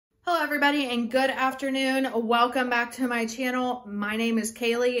Hello everybody and good afternoon. Welcome back to my channel. My name is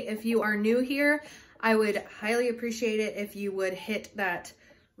Kaylee. If you are new here, I would highly appreciate it if you would hit that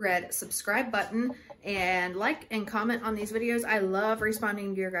red subscribe button and like and comment on these videos. I love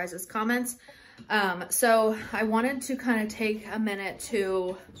responding to your guys' comments. So I wanted to kind of take a minute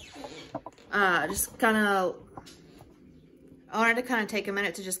to just kind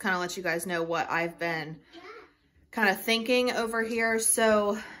of let you guys know what I've been kind of thinking over here.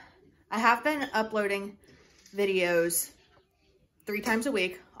 So I have been uploading videos 3 times a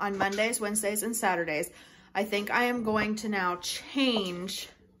week on Mondays, Wednesdays, and Saturdays. I think I am going to now change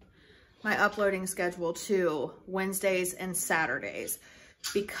my uploading schedule to Wednesdays and Saturdays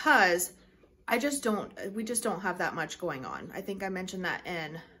because we just don't have that much going on. I think I mentioned that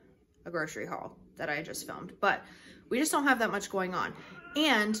in a grocery haul that I just filmed, but we just don't have that much going on.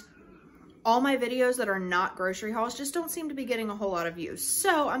 And all my videos that are not grocery hauls just don't seem to be getting a whole lot of views.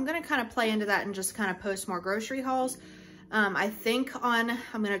 So I'm going to kind of play into that and just kind of post more grocery hauls. I think I'm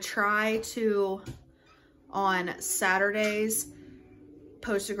going to try to, on Saturdays,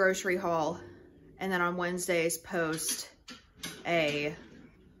 post a grocery haul. And then on Wednesdays, post a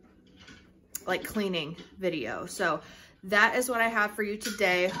cleaning video. So that is what I have for you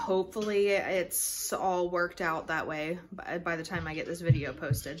today. Hopefully it's all worked out that way by the time I get this video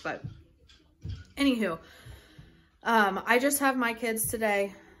posted. But anywho, I just have my kids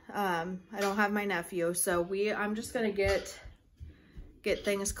today. I don't have my nephew, so I'm just gonna get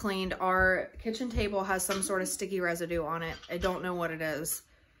things cleaned. Our kitchen table has some sort of sticky residue on it. I don't know what it is.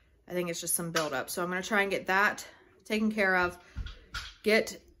 I think it's just some buildup. So I'm gonna try and get that taken care of,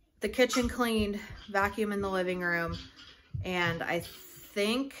 get the kitchen cleaned, vacuum in the living room, and I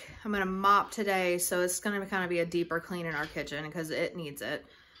think I'm gonna mop today. So it's gonna kind of be a deeper clean in our kitchen because it needs it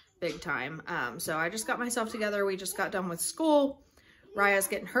big time. So I just got myself together. We just got done with school. Raya's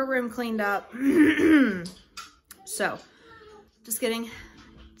getting her room cleaned up. So just getting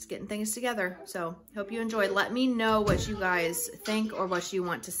things together. So hope you enjoyed. Let me know what you guys think or what you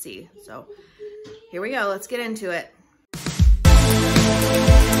want to see. So here we go. Let's get into it.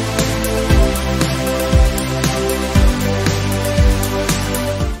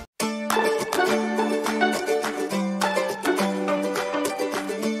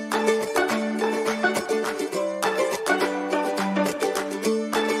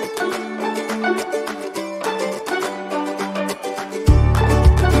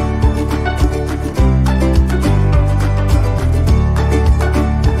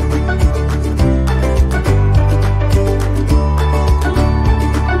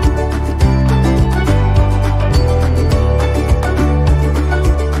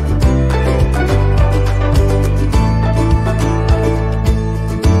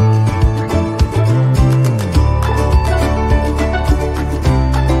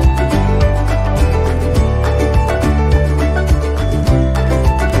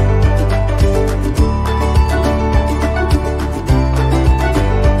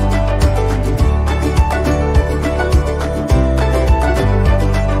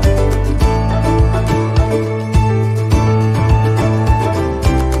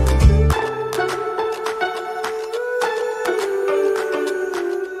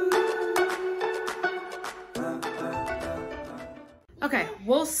 Okay,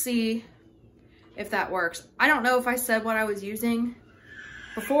 we'll see if that works. I don't know if I said what I was using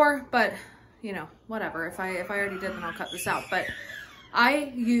before, but you know, whatever. If I already did, then I'll cut this out. But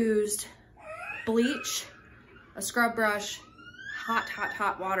I used bleach, a scrub brush,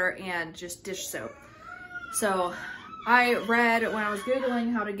 hot water, and just dish soap. So I read when I was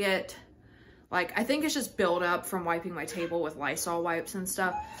Googling how to get, I think it's just buildup from wiping my table with Lysol wipes and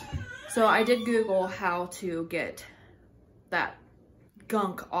stuff. So I did Google how to get that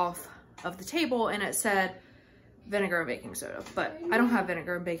gunk off of the table, and it said vinegar and baking soda, but I don't have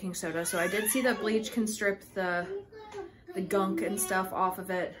vinegar and baking soda. So I did see that bleach can strip the gunk and stuff off of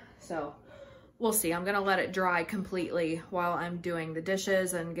it. So we'll see. I'm gonna let it dry completely while I'm doing the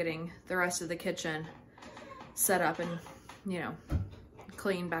dishes and getting the rest of the kitchen set up and, you know,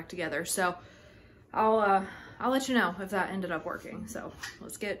 clean back together. So I'll let you know if that ended up working. So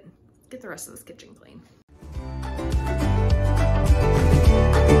let's get the rest of this kitchen clean.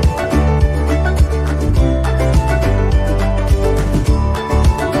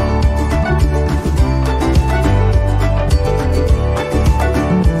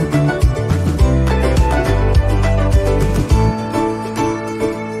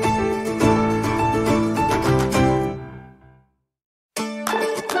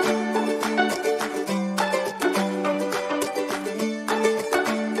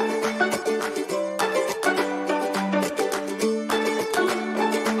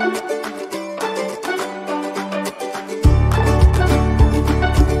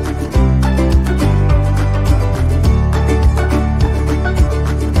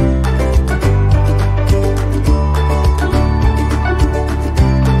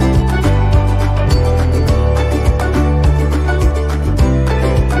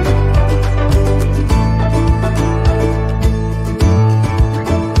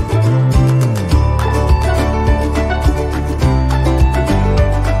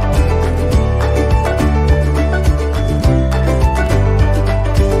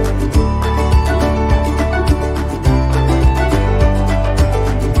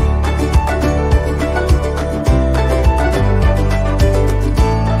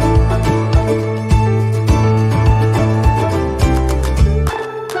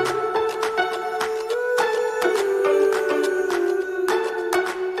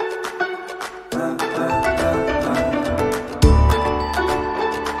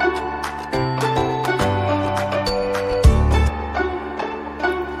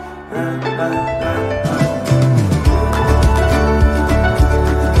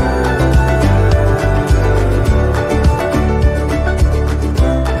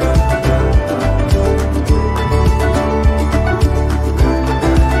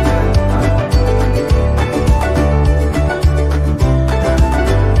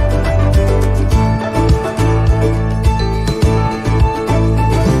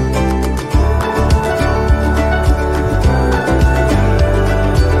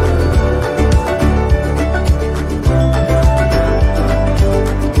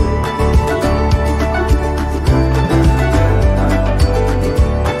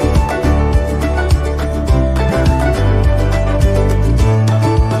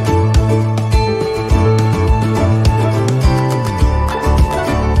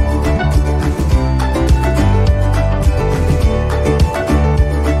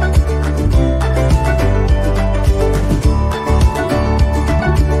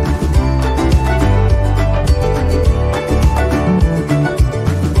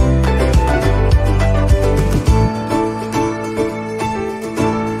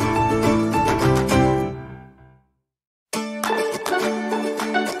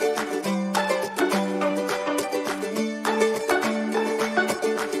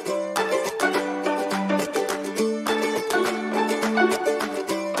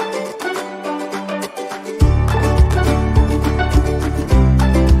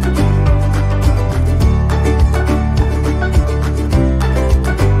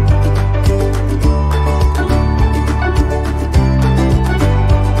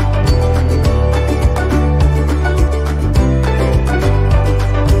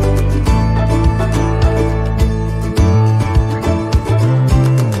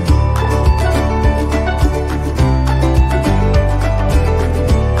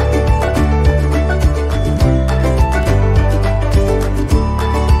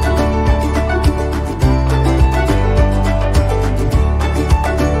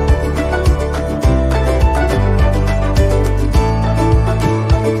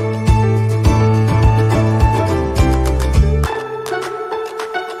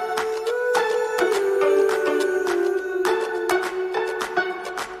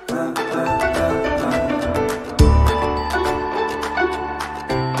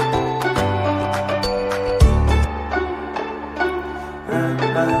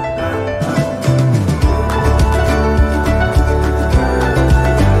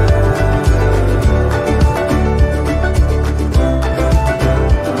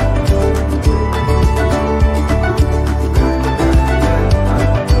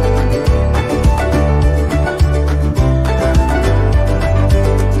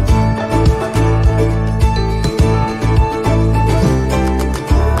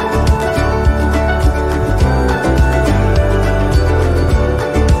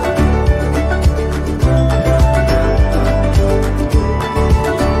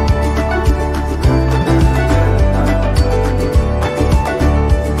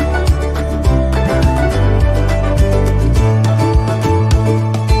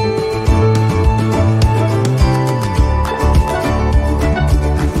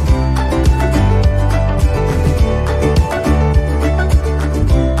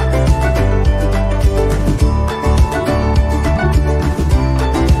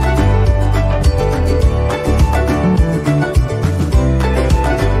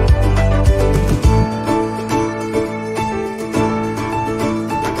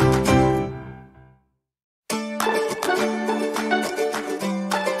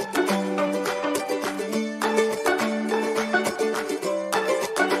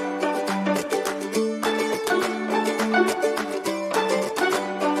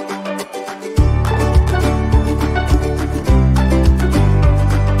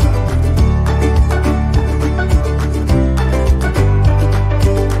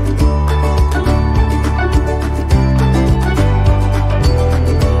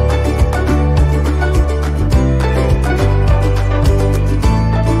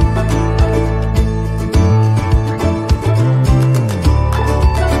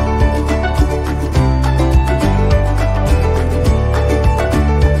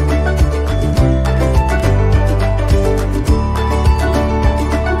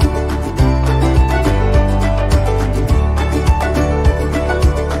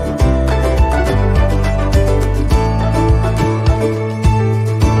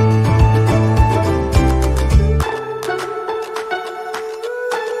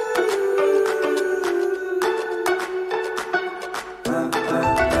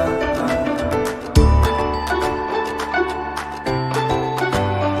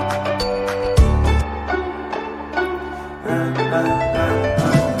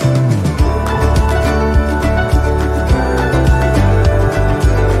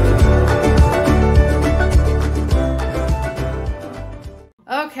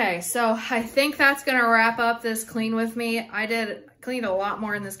 Okay, so I think that's gonna wrap up this clean with me. I cleaned a lot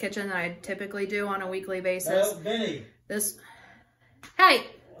more in this kitchen than I typically do on a weekly basis. No, Vinny. Hey.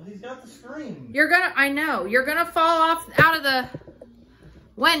 Well, he's got the screen. I know, you're gonna fall off out of the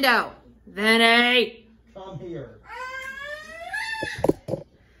window. Vinny. Come here.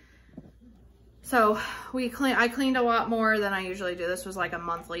 So I cleaned a lot more than I usually do. This was like a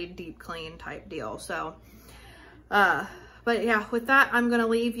monthly deep clean type deal. So, but yeah, with that, I'm going to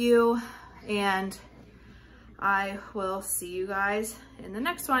leave you and I will see you guys in the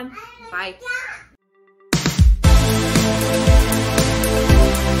next one. Bye.